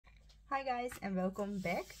Hi guys and welcome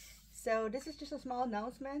back. So this is just a small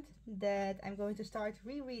announcement that I'm going to start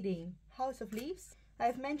rereading House of Leaves.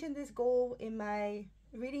 I've mentioned this goal in my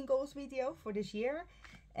reading goals video for this year,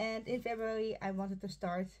 and in February I wanted to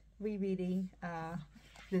start rereading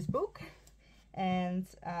this book, and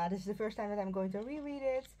this is the first time that I'm going to reread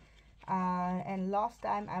it. And last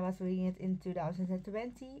time I was reading it in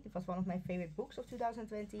 2020. It was one of my favorite books of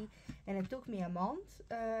 2020, and it took me a month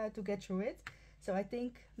to get through it. So I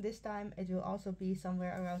think this time it will also be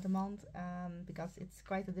somewhere around a month, because it's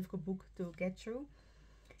quite a difficult book to get through.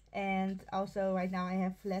 And also right now I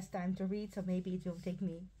have less time to read, so maybe it will take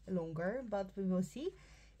me longer, but we will see.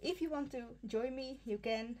 If you want to join me, you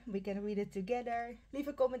can. We can read it together. Leave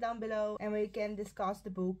a comment down below and we can discuss the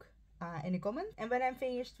book in the comments. And when I'm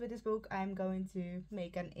finished with this book, I'm going to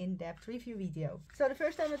make an in-depth review video. So the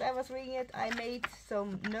first time that I was reading it, I made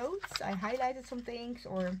some notes. I highlighted some things,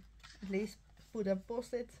 or at least put a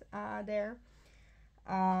post-it there.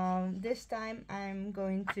 This time I'm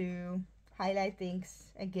going to highlight things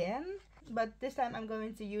again, but this time I'm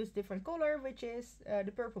going to use different color, which is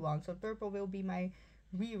the purple one. So purple will be my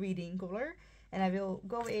rereading color, and I will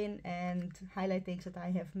go in and highlight things that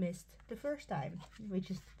I have missed the first time, which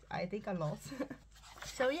is I think a lot.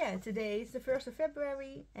 So yeah, today is the 1st of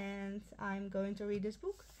February and I'm going to read this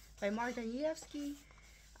book by Martin Yevsky,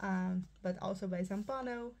 but also by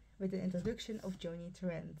Zampano, with the introduction of Johnny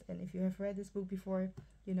Trent. And if you have read this book before,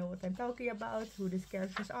 you know what I'm talking about, who these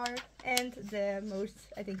characters are. And the most,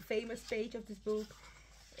 I think, famous page of this book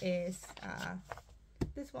is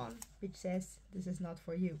this one, which says, "This is not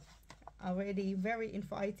for you." Already very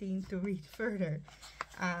inviting to read further.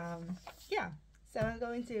 Yeah, so I'm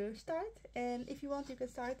going to start, and if you want, you can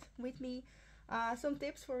start with me. Some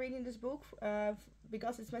tips for reading this book,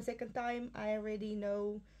 because it's my second time, I already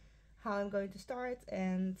know how I'm going to start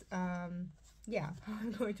and yeah, how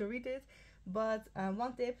I'm going to read it. But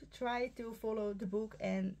one tip: try to follow the book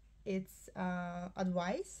and its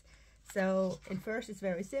advice. So at first it's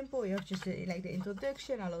very simple. You have just like the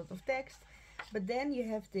introduction, a lot of text, but then you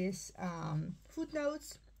have this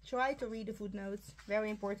footnotes. Try to read the footnotes, very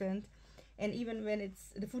important. And even when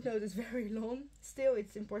the footnote is very long, still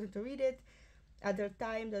it's important to read it at the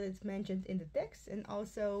time that it's mentioned in the text. And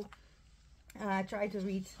also try to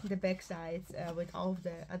read the back sides with all of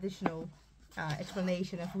the additional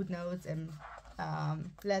explanation and footnotes and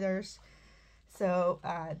letters. So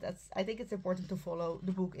I think it's important to follow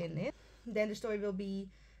the book in it. Then the story will be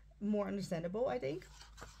more understandable, I think.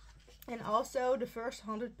 And also the first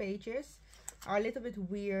 100 pages are a little bit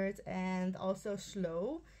weird and also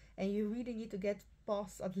slow, and you really need to get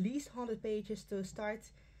past at least 100 pages to start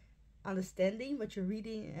understanding what you're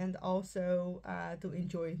reading, and also to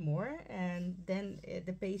enjoy it more. And then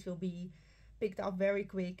the pace will be picked up very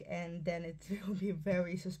quick, and then it will be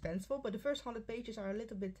very suspenseful. But the first 100 pages are a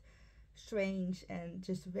little bit strange and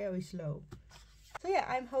just very slow. So yeah,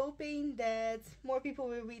 I'm hoping that more people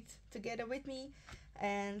will read together with me,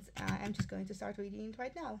 and I'm just going to start reading it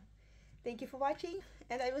right now. Thank you for watching,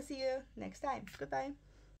 and I will see you next time. Goodbye.